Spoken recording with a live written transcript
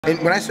And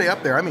when I say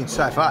up there, I mean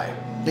sci-fi.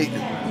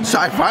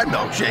 Sci-fi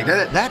milkshake.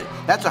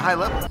 That's a high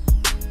level.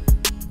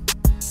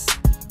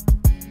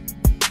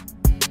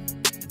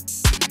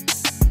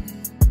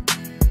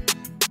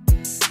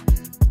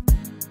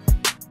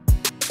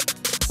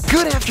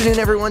 Good afternoon,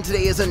 everyone.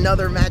 Today is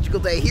another magical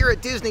day here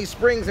at Disney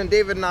Springs, and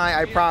David and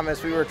I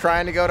promise we were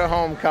trying to go to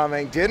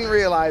homecoming, didn't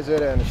realize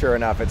it, and sure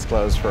enough, it's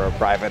closed for a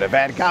private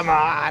event. Come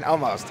on,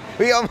 almost.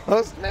 We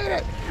almost made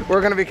it. We're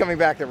going to be coming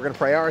back there. We're going to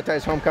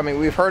prioritize homecoming.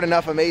 We've heard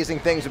enough amazing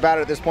things about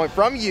it at this point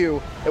from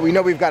you that we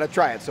know we've got to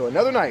try it. So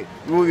another night,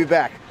 we will be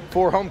back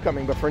for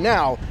homecoming, but for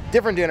now,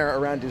 different dinner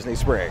around Disney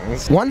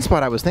Springs. One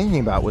spot I was thinking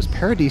about was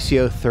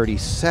Paradiso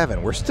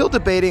 37. We're still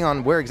debating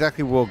on where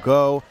exactly we'll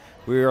go.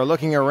 We are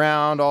looking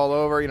around all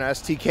over, you know,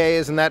 STK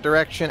is in that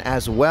direction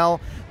as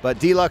well, but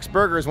D-luxe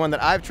Burger is one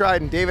that I've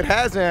tried and David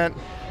hasn't.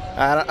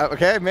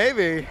 Okay,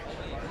 maybe.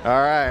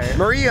 All right.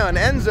 Maria and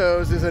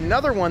Enzo's is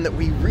another one that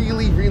we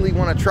really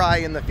want to try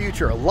in the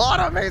future. A lot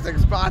of amazing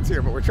spots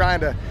here, but we're trying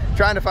to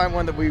find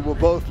one that we will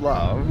both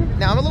love.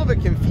 Now, I'm a little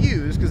bit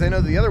confused because I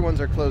know the other ones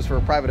are closed for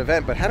a private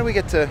event, but how do we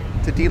get to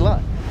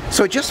D-luxe?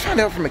 So I just found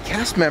out from a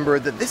cast member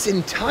that this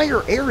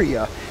entire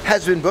area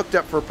has been booked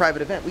up for a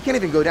private event. We can't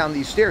even go down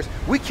these stairs.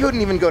 We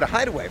couldn't even go to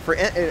Hideaway. For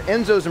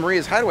Enzo's and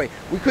Maria's Hideaway,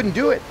 we couldn't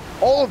do it.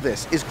 All of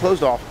this is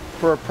closed off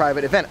for a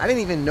private event. I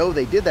didn't even know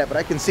they did that, but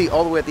I can see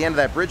all the way at the end of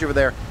that bridge over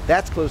there,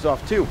 that's closed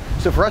off too.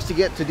 So for us to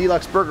get to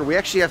D-luxe Burger, we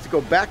actually have to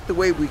go back the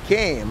way we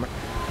came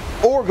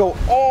or go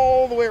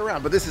all the way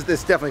around. But this is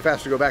definitely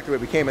faster to go back the way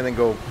we came and then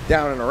go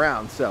down and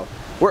around. So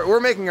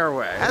we're making our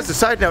way. As a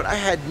side note, I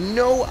had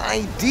no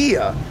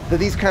idea that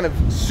these kind of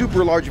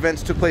super large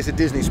events took place at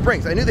Disney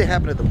Springs. I knew they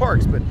happened at the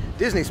parks, but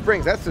Disney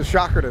Springs, that's a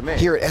shocker to me.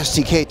 Here at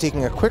STK,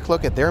 taking a quick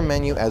look at their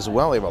menu as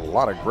well. They have a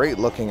lot of great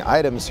looking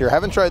items here.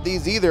 Haven't tried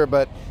these either,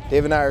 but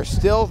Dave and I are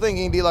still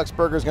thinking D-luxe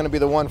Burger is going to be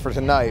the one for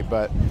tonight,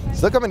 but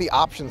look how many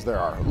options there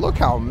are. Look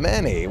how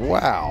many,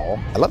 wow.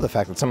 I love the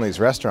fact that some of these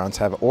restaurants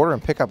have order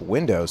and pickup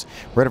windows.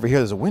 Right over here,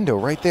 there's a window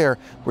right there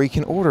where you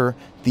can order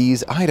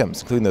these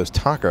items, including those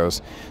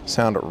tacos.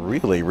 Sound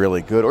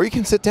really good. Or you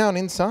can sit down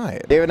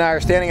inside. David and I are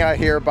standing out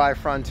here by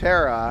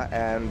Frontera,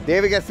 and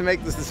David gets to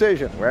make this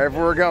decision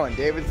wherever we're going.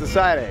 David's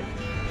deciding.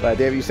 But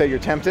David, you said you're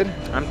tempted?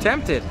 I'm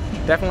tempted.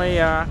 Definitely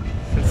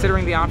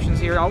considering the options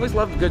here. I always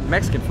love good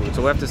Mexican food,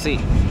 so we'll have to see.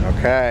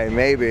 Okay,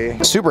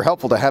 maybe. Super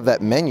helpful to have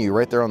that menu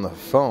right there on the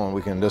phone.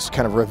 We can just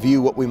kind of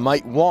review what we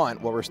might want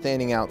while we're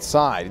standing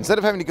outside. Instead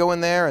of having to go in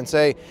there and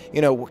say,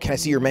 you know, can I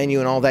see your menu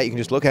and all that, you can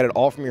just look at it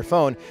all from your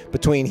phone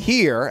between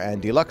here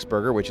and D-luxe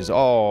Burger, which is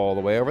all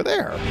the way over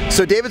there.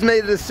 So David's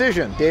made a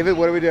decision. David,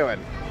 what are we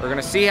doing? We're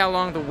gonna see how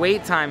long the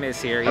wait time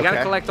is here. You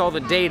gotta collect all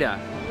the data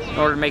in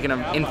order to make an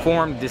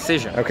informed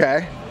decision.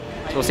 Okay.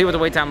 So we'll see what the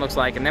wait time looks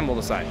like, and then we'll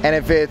decide. And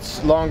if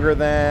it's longer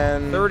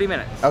than 30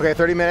 minutes. Okay,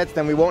 30 minutes,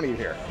 then we won't eat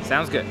here.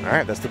 Sounds good. All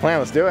right, that's the plan.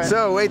 Let's do it.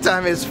 So wait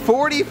time is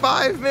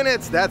 45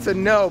 minutes. That's a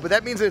no, but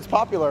that means that it's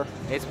popular.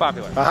 It's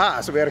popular.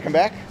 Aha, so we got to come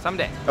back?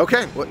 Someday.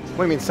 Okay, what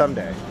do you mean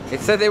someday?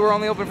 It said they were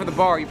only open for the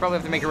bar. You probably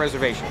have to make a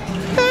reservation.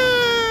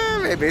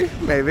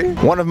 Maybe.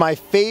 One of my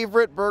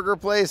favorite burger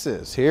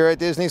places here at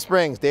Disney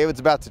Springs. David's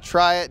about to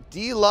try it.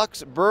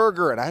 D-luxe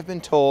Burger, and I've been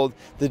told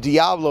the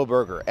Diablo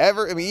Burger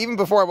even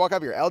before I walk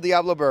up here, El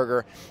Diablo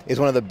Burger is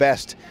one of the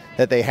best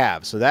that they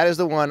have. So that is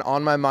the one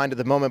on my mind at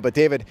the moment. But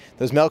David,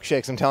 those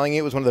milkshakes, I'm telling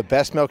you, it was one of the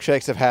best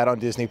milkshakes I've had on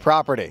Disney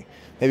property.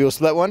 Maybe we'll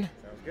split one?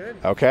 Good.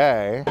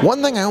 Okay.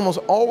 One thing I almost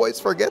always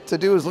forget to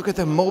do is look at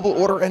the mobile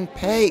order and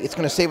pay. It's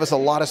going to save us a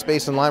lot of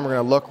space in line. We're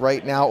going to look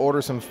right now,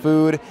 order some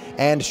food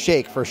and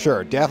shake for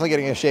sure. Definitely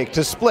getting a shake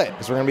to split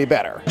because we're going to be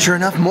better. Sure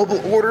enough,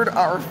 mobile ordered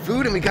our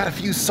food and we got a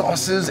few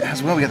sauces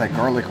as well. We got that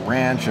garlic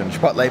ranch and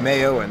chipotle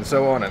mayo and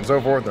so on and so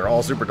forth. They're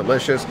all super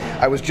delicious.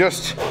 I was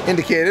just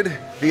indicated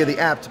via the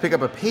app to pick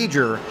up a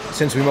pager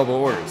since we mobile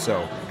ordered.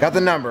 So got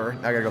the number.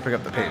 Now I got to go pick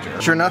up the pager.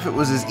 Sure enough, it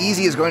was as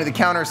easy as going to the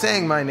counter,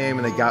 saying my name,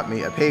 and they got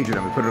me a pager.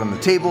 And we put it on the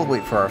table,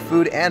 wait for our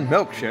food and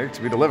milkshake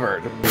to be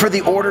delivered. For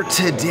the order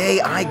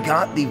today, I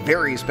got the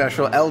very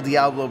special El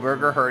Diablo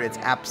Burger. Heard it's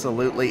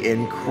absolutely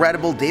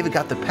incredible. David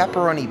got the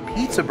pepperoni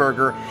pizza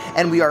burger,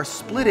 and we are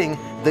splitting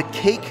the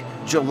cake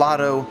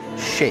gelato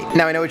shake.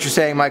 Now I know what you're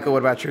saying, Michael, what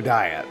about your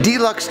diet?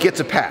 D-luxe gets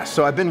a pass.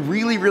 So I've been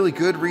really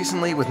good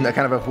recently with kind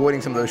of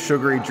avoiding some of those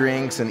sugary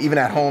drinks, and even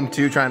at home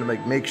too, trying to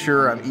make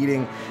sure I'm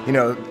eating, you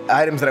know,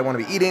 items that I want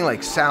to be eating,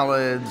 like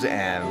salads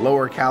and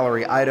lower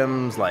calorie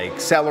items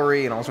like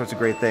celery and all sorts of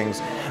great things.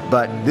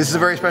 But this is a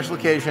very special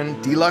occasion.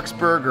 D-luxe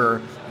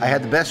Burger. I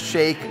had the best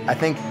shake, I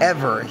think,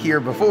 ever here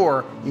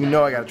before. You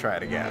know I gotta try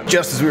it again.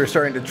 Just as we were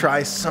starting to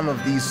try some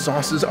of these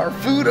sauces, our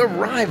food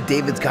arrived.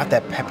 David's got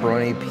that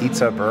pepperoni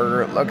pizza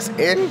burger. It looks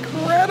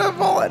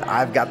incredible. And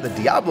I've got the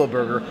Diablo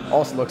Burger.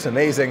 Also looks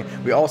amazing.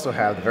 We also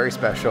have the very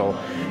special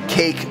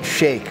cake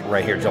shake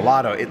right here,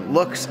 gelato. It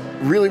looks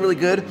really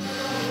good.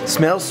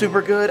 Smells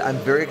super good. I'm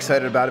very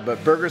excited about it,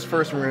 but burgers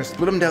first. We're gonna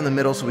split them down the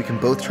middle so we can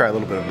both try a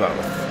little bit of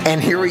both.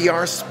 And here we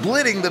are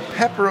splitting the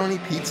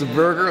pepperoni pizza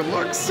burger.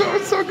 Looks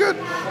so good.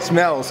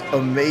 Smells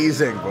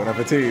amazing. Bon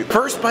appetit.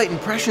 First bite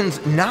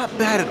impressions, not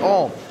bad at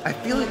all. I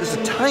feel like there's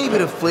a tiny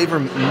bit of flavor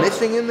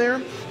missing in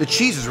there. The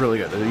cheese is really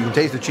good. You can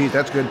taste the cheese,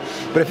 that's good.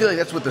 But I feel like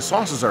that's what the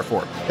sauces are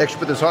for. They actually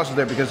put the sauces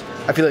there because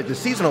I feel like the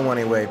seasonal one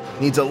anyway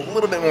needs a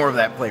little bit more of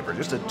that flavor.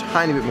 Just a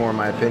tiny bit more in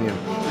my opinion.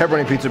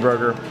 Pepperoni pizza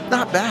burger,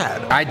 not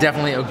bad. I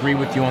definitely agree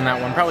with you on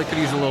that one. Probably could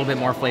use a little bit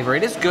more flavor.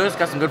 It is good, it's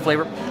got some good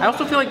flavor. I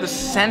also feel like the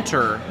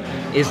center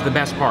is the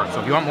best part.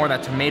 So if you want more of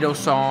that tomato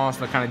sauce,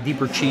 the kind of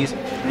deeper cheese,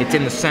 it's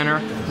in the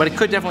center. But it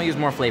could definitely use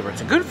more flavor.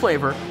 It's a good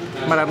flavor,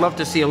 but I'd love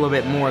to see a little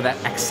bit more of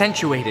that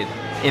accentuated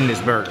in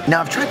this burger.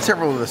 Now I've tried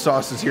several of the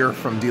sauces here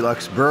from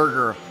D-luxe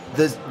Burger.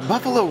 The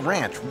buffalo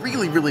ranch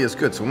really is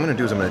good. So what I'm gonna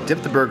do is I'm gonna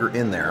dip the burger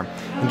in there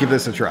and give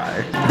this a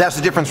try. That's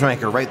the difference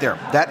maker right there.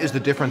 That is the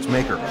difference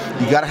maker.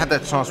 You gotta have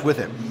that sauce with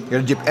it. You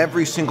gotta dip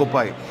every single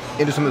bite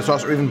into some of the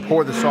sauce or even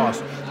pour the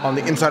sauce on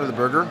the inside of the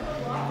burger.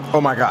 Oh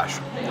my gosh,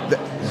 the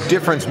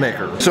difference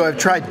maker. So I've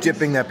tried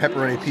dipping that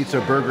pepperoni pizza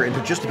burger into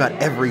just about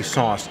every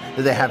sauce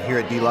that they have here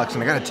at D-luxe,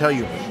 and I gotta tell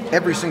you,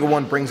 every single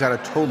one brings out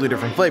a totally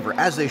different flavor,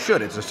 as they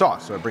should. It's a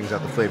sauce, so it brings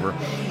out the flavor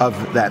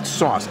of that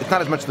sauce. It's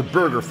not as much the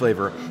burger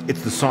flavor,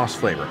 it's the sauce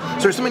flavor.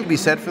 So there's something to be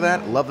said for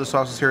that. Love the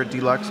sauces here at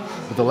D-luxe,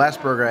 but the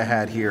last burger I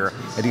had here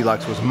at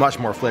D-luxe was much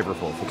more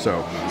flavorful,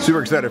 so super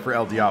excited for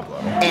El Diablo.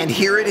 And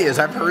here it is.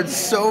 I've heard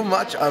so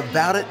much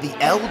about it, the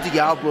El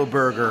Diablo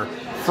burger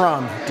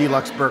from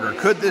D-luxe Burger.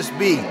 Could this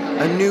be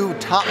a new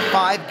top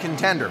 5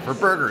 contender for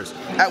burgers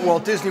at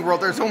Walt Disney World?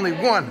 There's only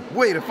one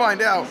way to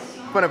find out.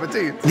 Bon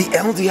appetit. The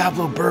El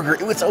Diablo burger,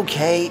 it's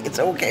okay.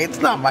 It's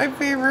not my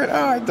favorite.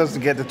 Oh, it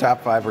doesn't get to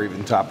top 5 or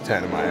even top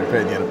 10 in my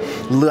opinion.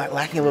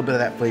 Lacking a little bit of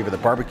that flavor. The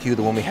barbecue,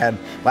 the one we had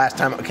last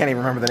time, I can't even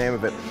remember the name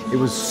of it. It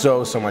was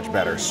so much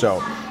better.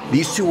 So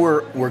these two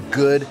were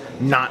good,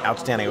 not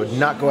outstanding. I would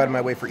not go out of my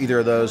way for either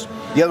of those.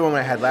 The other one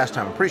I had last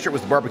time, I'm pretty sure it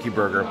was the barbecue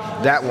burger.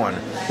 That one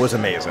was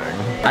amazing.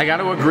 I got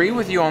to agree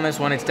with you on this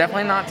one. It's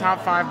definitely not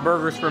top 5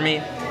 burgers for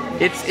me.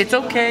 It's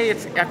okay.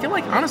 I feel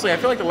like, honestly,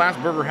 the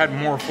last burger had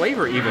more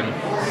flavor even,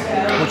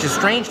 which is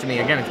strange to me.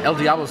 Again, it's El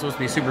Diablo supposed to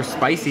be super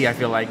spicy, I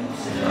feel like.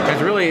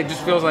 It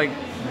just feels like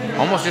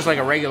almost just like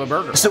a regular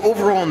burger. So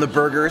overall in the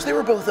burgers, they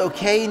were both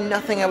okay.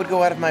 Nothing I would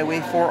go out of my way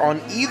for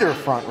on either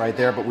front right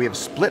there, but we have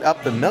split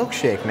up the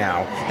milkshake now,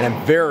 and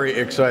I'm very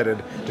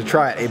excited to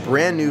try it. A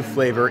brand new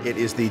flavor. It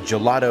is the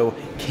gelato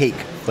cake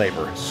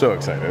flavor. So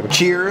excited.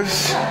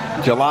 Cheers,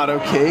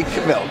 gelato cake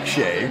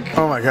milkshake.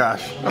 Oh my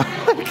gosh.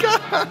 Oh my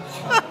gosh.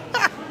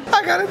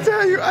 I gotta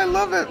tell you, I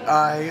love it.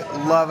 I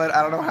love it.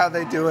 I don't know how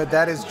they do it.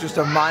 That is just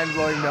a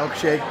mind-blowing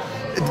milkshake.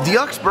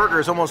 D-luxe burger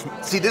is almost,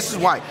 see, this is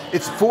why.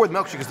 It's for the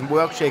milkshake, because the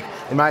milkshake,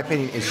 in my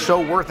opinion, is so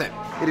worth it.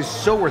 It is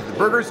so worth it. The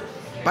burgers,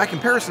 by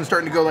comparison,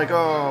 starting to go like,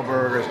 oh,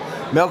 burgers.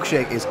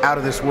 Milkshake is out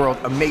of this world.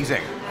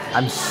 Amazing.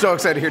 I'm so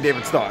excited to hear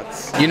David's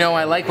thoughts. You know,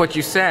 I like what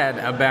you said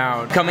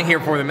about coming here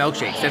for the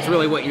milkshakes. That's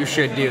really what you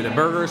should do. The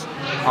burgers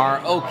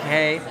are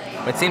okay,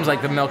 but it seems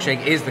like the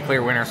milkshake is the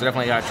clear winner, so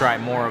definitely gotta try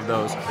more of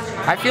those.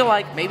 I feel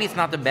like maybe it's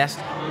not the best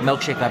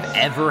milkshake I've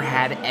ever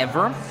had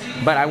ever,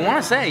 but I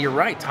wanna say, you're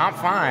right, top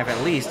 5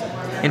 at least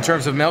in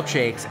terms of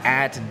milkshakes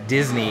at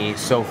Disney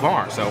so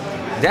far. So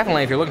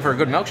definitely, if you're looking for a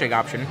good milkshake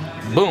option,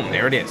 boom,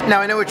 there it is.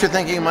 Now I know what you're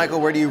thinking,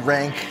 Michael, where do you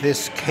rank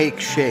this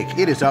cake shake?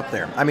 It is up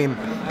there. I mean,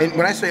 and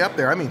when I say up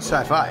there, I mean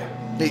sci-fi.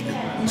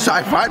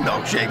 Sci-fi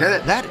milkshake,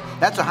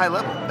 that's a high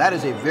level. That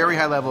is a very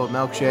high level of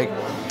milkshake.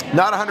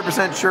 Not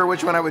 100% sure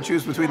which one I would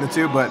choose between the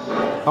two, but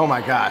oh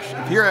my gosh.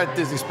 If you're at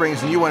Disney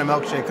Springs and you want a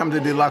milkshake, come to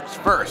D-luxe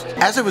first.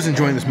 As I was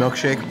enjoying this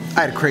milkshake,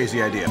 I had a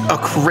crazy idea. A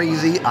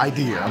crazy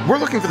idea. We're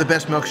looking for the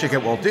best milkshake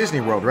at Walt Disney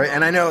World, right?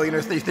 And I know,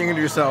 you're thinking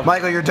to yourself,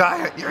 Michael, your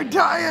diet.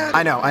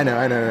 I know.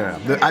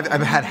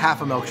 I've had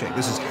half a milkshake.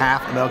 This is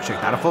half a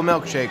milkshake, not a full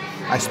milkshake.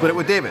 I split it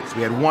with David, so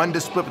we had one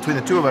to split between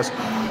the two of us.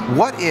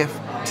 What if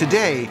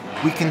today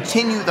we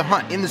continue the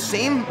hunt in the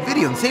same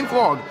video, in the same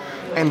vlog,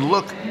 and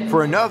look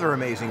for another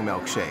amazing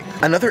milkshake.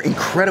 Another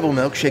incredible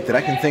milkshake that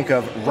I can think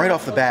of right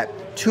off the bat,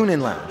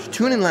 Tune-In Lounge.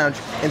 Tune-In Lounge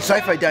and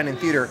Sci-Fi Dine-In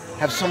Theater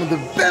have some of the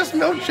best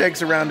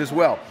milkshakes around as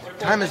well.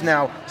 Time is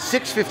now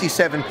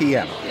 6:57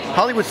 p.m.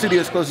 Hollywood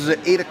Studios closes at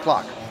 8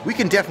 o'clock. We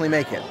can definitely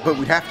make it, but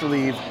we'd have to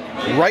leave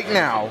right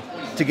now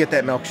to get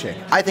that milkshake.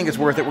 I think it's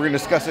worth it. We're gonna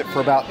discuss it for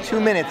about 2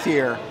 minutes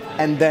here,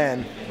 and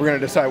then we're gonna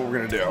decide what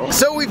we're gonna do.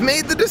 So we've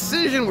made the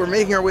decision. We're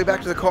making our way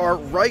back to the car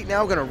right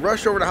now. We're gonna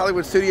rush over to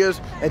Hollywood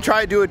Studios and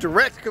try to do a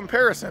direct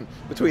comparison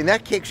between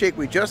that cake shake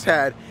we just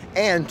had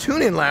and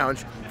Tune-In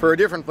Lounge for a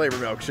different flavor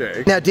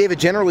milkshake. Now, David,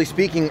 generally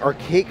speaking, are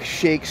cake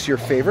shakes your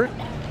favorite?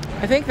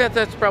 I think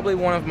that's probably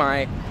one of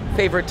my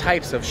favorite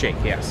types of shake,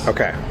 yes.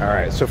 Okay, all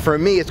right. So for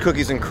me, it's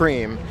cookies and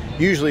cream.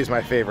 Usually is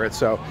my favorite,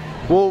 so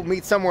we'll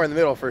meet somewhere in the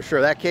middle for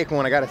sure. That cake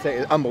one, I gotta say,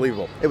 is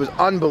unbelievable. It was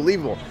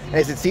unbelievable. And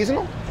is it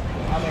seasonal?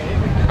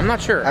 I'm not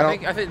sure. I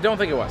don't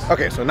think it was.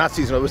 Okay, so not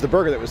seasonal. It was the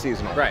burger that was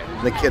seasonal. Right.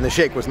 And the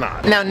shake was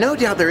not. Now, no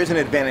doubt there is an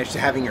advantage to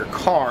having your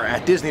car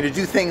at Disney to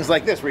do things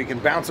like this, where you can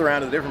bounce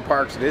around to the different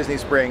parks at Disney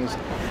Springs.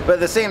 But at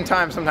the same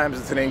time, sometimes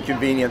it's an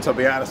inconvenience, I'll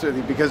be honest with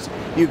you, because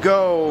you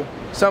go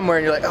somewhere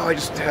and you're like, oh, I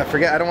just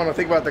forget. I don't want to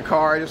think about the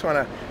car. I just want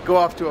to go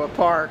off to a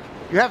park.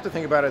 You have to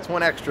think about it. It's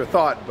one extra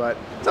thought, but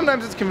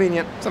sometimes it's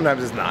convenient,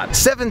 sometimes it's not.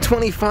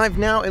 7:25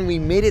 now, and we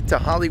made it to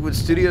Hollywood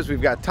Studios.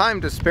 We've got time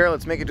to spare.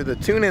 Let's make it to the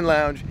Tune-In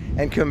Lounge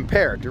and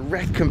compare,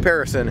 direct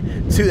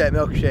comparison to that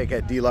milkshake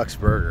at D-luxe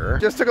Burger.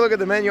 Just took a look at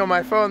the menu on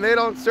my phone. They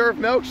don't serve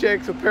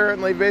milkshakes,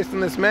 apparently, based on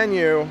this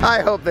menu.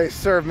 I hope they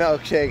serve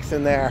milkshakes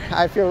in there.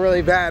 I feel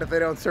really bad if they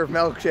don't serve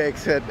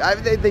milkshakes.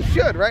 They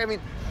should, right? I mean,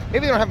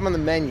 maybe they don't have them on the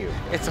menu.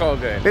 It's all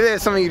good. Maybe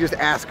that's something you just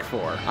ask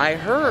for. I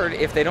heard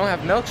if they don't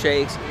have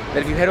milkshakes, that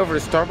if you head over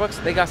to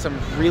Starbucks, they got some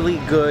really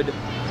good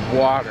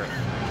water.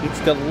 It's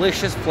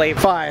delicious flavor.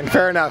 Fine,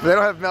 fair enough. They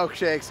don't have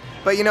milkshakes.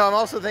 But you know, I'm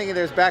also thinking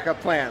there's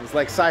backup plans,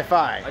 like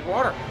sci-fi. Like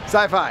water.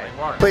 Sci-fi. Like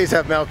water. Please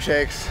have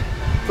milkshakes.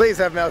 Please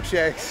have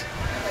milkshakes.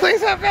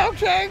 Please have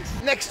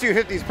milkshakes. Next to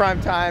 50's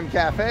Primetime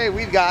Cafe,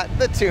 we've got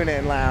the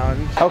Tune-In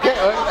Lounge. Okay,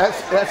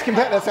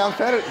 that sounds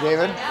better,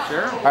 David.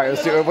 Sure. All right,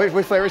 let's do it.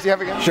 What flavors do you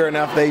have again? Sure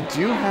enough, they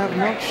do have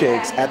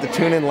milkshakes at the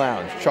Tune-In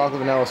Lounge. Chocolate,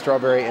 vanilla,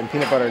 strawberry, and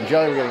peanut butter and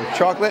jelly. We're getting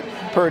chocolate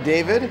per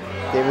David.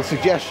 David's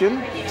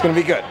suggestion. It's gonna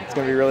be good. It's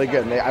gonna be really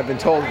good. And I've been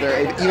told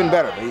they're even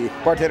better. The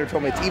bartender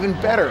told me it's even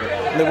better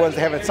than the ones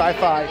they have at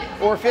Sci-Fi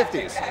or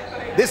 50's.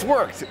 This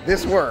worked.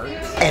 This worked.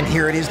 And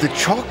here it is, the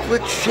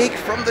chocolate shake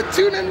from the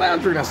Tune-In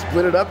Lounge. We're gonna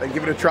split it up and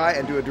give it a try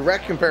and do a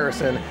direct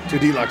comparison to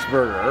D-luxe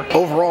Burger.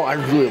 Overall, I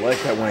really like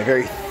that one. A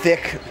very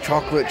thick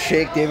chocolate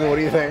shake. David, what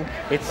do you think?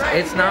 It's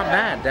not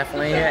bad.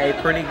 Definitely a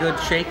pretty good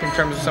shake in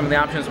terms of some of the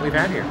options we've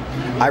had here.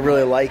 I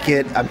really like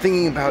it. I'm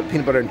thinking about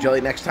peanut butter and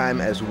jelly next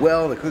time as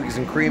well. The cookies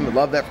and cream, I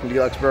love that from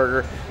D-luxe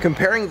Burger.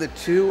 Comparing the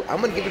two,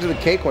 I'm gonna give it to the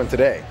cake one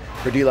today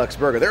for D-luxe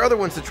Burger. There are other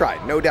ones to try,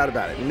 no doubt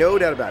about it, no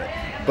doubt about it.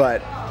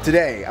 But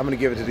today, I'm gonna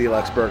give it to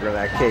D-luxe Burger and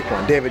that cake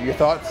one. David, your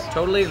thoughts?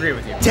 Totally agree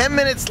with you. 10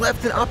 minutes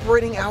left in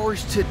operating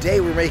hours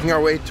today. We're making our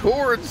way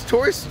towards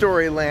Toy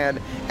Story Land,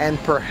 and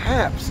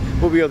perhaps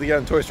we'll be able to get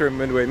on Toy Story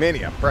Midway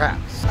Mania,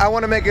 perhaps. I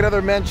wanna make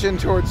another mention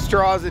towards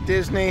straws at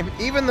Disney.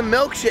 Even the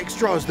milkshake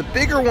straws, the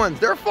bigger ones,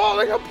 they're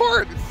falling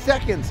apart.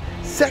 Seconds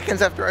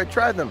after I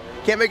tried them.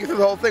 Can't make it through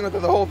the whole thing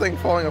without the whole thing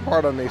falling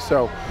apart on me,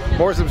 so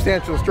more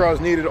substantial straws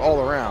needed all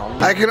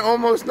around. I can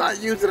almost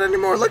not use it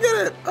anymore. Look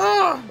at it.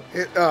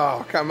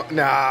 Oh, come on.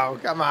 No,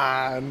 come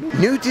on.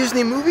 New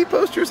Disney movie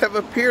posters have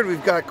appeared.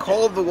 We've got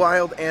Call of the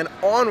Wild and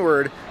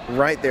Onward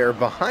right there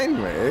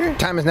behind me.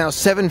 Time is now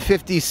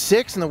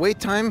 7:56, and the wait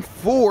time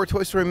for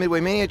Toy Story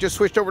Midway Mania just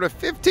switched over to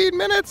 15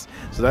 minutes.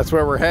 So that's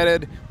where we're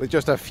headed with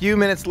just a few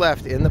minutes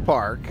left in the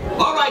park.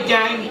 All right,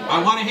 gang,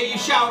 I want to hear you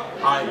shout,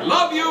 "I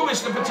love you,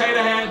 Mr.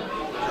 Potato Head."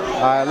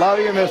 I love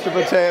you, Mr.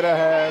 Potato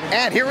Head.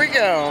 And here we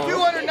go.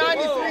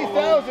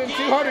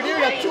 293,200. Here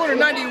we got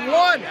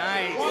 291.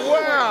 Nice.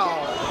 Wow.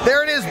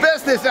 There it is,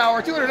 best this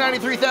hour.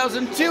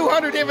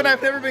 293,200. Dave and I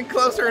have never been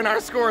closer in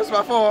our scores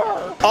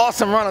before.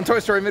 Awesome run on Toy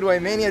Story Midway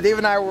Mania. Dave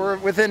and I were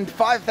within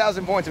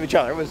 5,000 points of each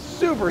other. It was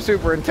super,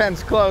 super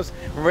intense close.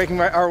 We're making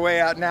our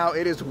way out now.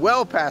 It is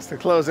well past the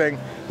closing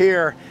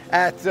here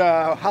at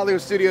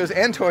Hollywood Studios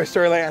and Toy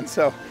Story Land,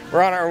 so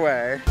we're on our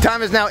way.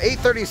 Time is now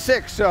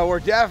 8:36, so we're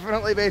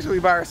definitely basically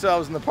by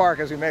ourselves in the park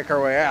as we make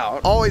our way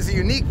out. Always a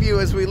unique view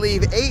as we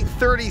leave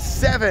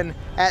 8:37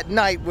 at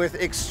night with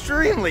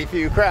extremely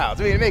few crowds.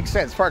 I mean, it makes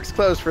sense. Park's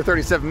closed for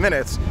 37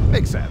 minutes.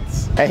 Makes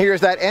sense. And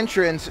here's that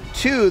entrance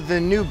to the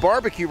new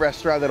barbecue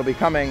restaurant that'll be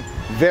coming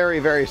very,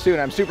 very soon.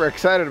 I'm super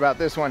excited about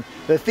this one.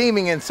 The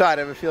theming inside,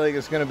 I have a feeling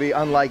is going to be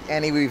unlike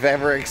any we've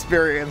ever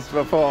experienced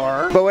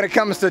before. But when it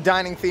comes to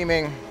dining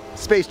theming,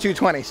 Space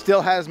 220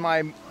 still has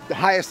my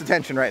highest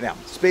attention right now.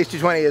 Space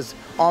 220 is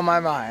on my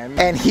mind.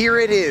 And here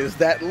it is,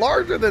 that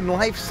larger than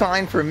life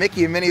sign for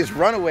Mickey and Minnie's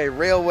Runaway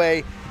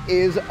Railway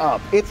is up.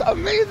 It's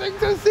amazing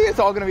to see. It's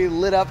all gonna be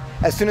lit up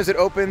as soon as it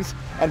opens.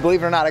 And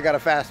believe it or not, I got a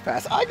fast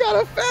pass. I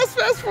got a fast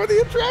pass for the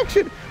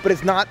attraction, but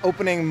it's not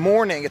opening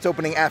morning, it's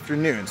opening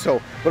afternoon.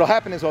 So what'll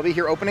happen is I'll be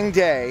here opening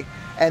day,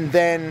 and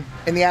then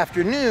in the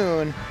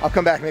afternoon, I'll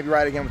come back and maybe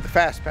ride again with the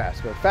fast pass.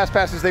 But fast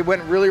passes, they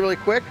went really, really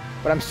quick,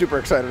 but I'm super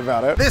excited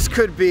about it. This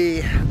could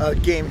be a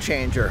game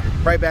changer.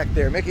 Right back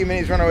there, Mickey and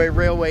Minnie's Runaway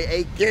Railway,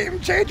 a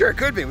game changer. It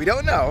could be, we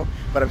don't know,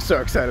 but I'm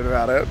so excited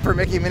about it. For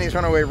Mickey and Minnie's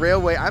Runaway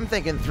Railway, I'm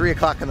thinking 3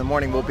 o'clock in the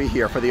morning we'll be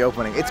here for the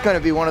opening. It's gonna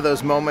be one of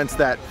those moments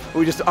that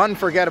will be just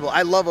unforgettable.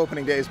 I love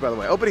opening days, by the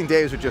way. Opening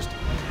days are just,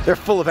 they're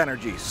full of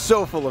energy,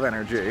 so full of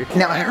energy.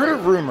 Now, I heard a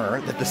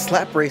rumor that the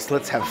slap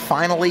bracelets have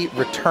finally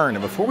returned,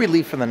 and before we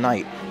leave for the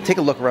night, take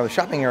a look around the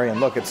shopping area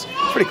and look, it's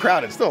pretty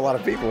crowded, still a lot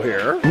of people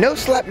here. No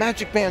slap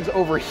magic bands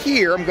over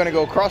here. I'm gonna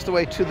go across the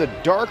way to the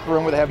dark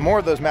room where they have more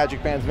of those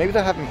magic bands. Maybe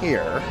they'll have them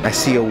here. I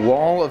see a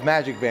wall of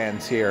magic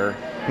bands here.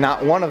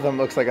 Not one of them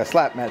looks like a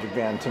slap magic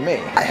band to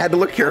me. I had to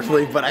look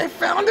carefully, but I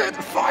found it,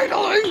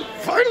 finally.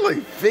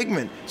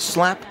 Figment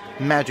slap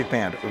magic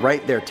band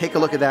right there. Take a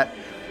look at that.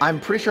 I'm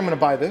pretty sure I'm gonna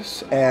buy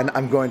this, and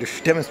I'm going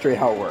to demonstrate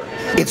how it works.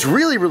 It's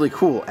really, really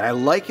cool, and I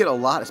like it a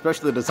lot,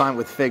 especially the design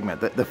with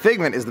figment. The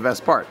figment is the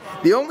best part.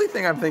 The only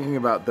thing I'm thinking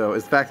about, though,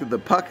 is the fact that the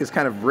puck is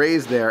kind of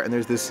raised there, and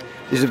there's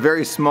a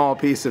very small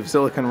piece of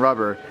silicone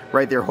rubber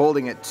right there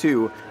holding it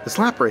to the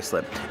slap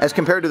bracelet. As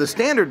compared to the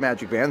standard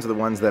magic bands, or the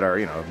ones that are,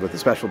 you know, with the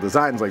special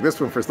designs like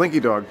this one for Slinky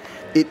Dog,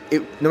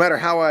 no matter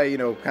how I, you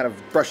know, kind of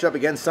brush up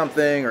against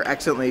something or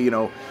accidentally, you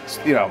know,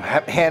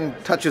 hand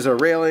touches a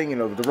railing, you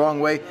know, the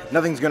wrong way,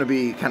 nothing's gonna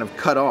be kind of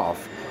cut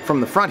off from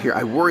the front here.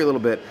 I worry a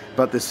little bit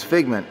about this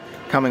figment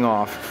coming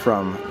off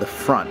from the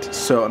front.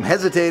 So I'm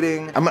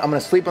hesitating. I'm gonna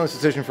sleep on this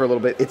decision for a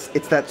little bit.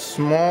 It's that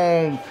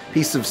small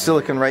piece of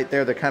silicone right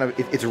there that kind of,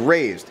 it's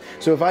raised.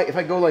 So if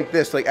I go like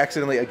this, like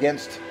accidentally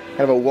against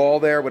kind of a wall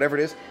there, whatever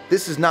it is,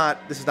 this is not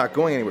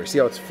going anywhere. See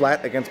how it's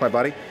flat against my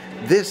body?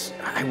 This,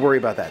 I worry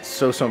about that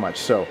so much.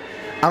 So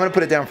I'm gonna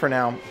put it down for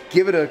now,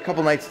 give it a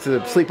couple nights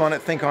to sleep on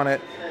it, think on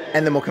it,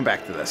 and then we'll come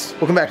back to this.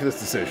 We'll come back to this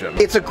decision.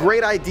 It's a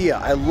great idea.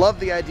 I love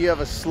the idea of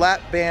a slap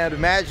band,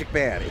 magic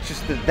band. It's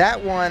just that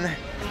one,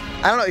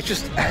 I don't know, it's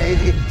just,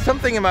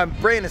 something in my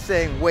brain is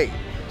saying, wait.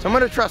 So I'm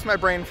gonna trust my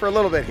brain for a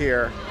little bit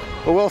here,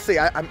 but we'll see.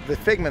 The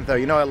figment though,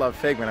 you know I love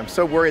figment. I'm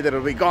so worried that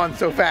it'll be gone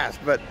so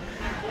fast, but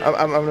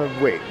I'm gonna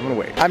wait,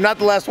 I'm not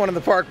the last one in the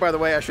park, by the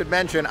way. I should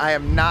mention, I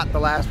am not the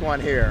last one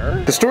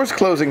here. The store's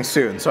closing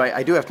soon, so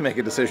I do have to make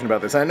a decision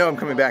about this. I know I'm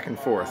coming back and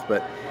forth,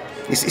 but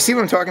you see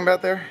what I'm talking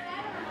about there?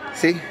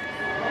 See?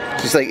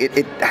 Just like,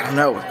 I don't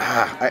know.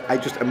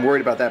 I'm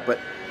worried about that, but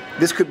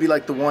this could be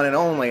like the one and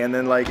only, and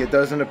then like it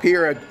doesn't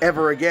appear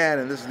ever again,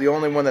 and this is the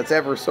only one that's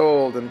ever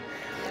sold, and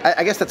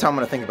I guess that's how I'm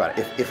gonna think about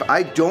it. If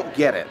I don't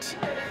get it,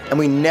 and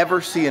we never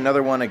see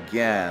another one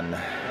again,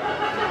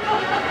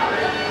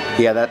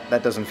 yeah,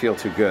 that doesn't feel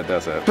too good,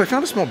 does it? So I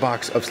found a small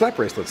box of slap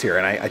bracelets here,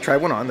 and I tried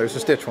one on. There's a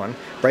stitch one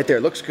right there.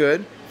 It looks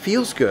good,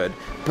 feels good,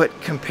 but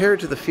compared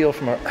to the feel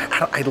from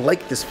I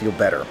like this feel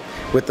better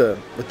with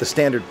the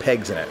standard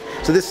pegs in it.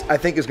 So this, I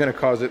think, is going to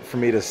cause it for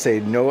me to say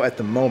no at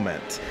the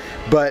moment.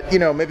 But you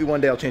know, maybe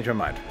one day I'll change my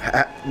mind.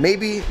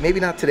 Maybe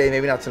not today,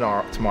 maybe not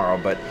tomorrow,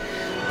 but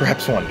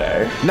perhaps one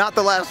day. Not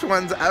the last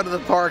ones out of the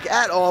park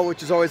at all,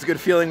 which is always a good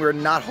feeling. We're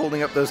not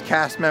holding up those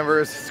cast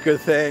members. It's a good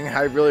thing.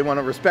 I really want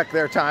to respect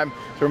their time.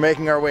 So we're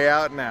making our way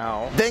out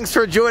now. Thanks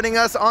for joining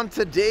us on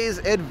today's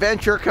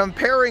adventure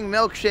comparing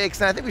milkshakes,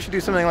 and I think we should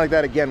do something like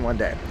that again one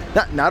day.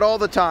 Not all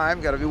the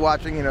time. Got to be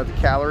watching, you know, the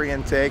calorie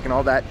intake and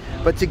all that.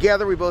 But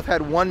together we both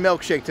had one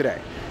milkshake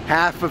today,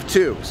 half of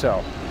two. So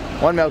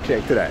one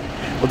milkshake today.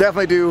 We'll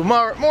definitely do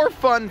more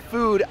fun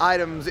food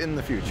items in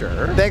the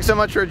future. Thanks so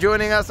much for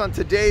joining us on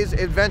today's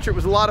adventure. It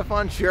was a lot of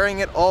fun sharing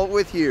it all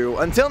with you.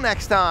 Until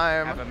next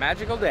time, have a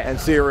magical day. And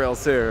see you real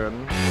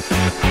soon.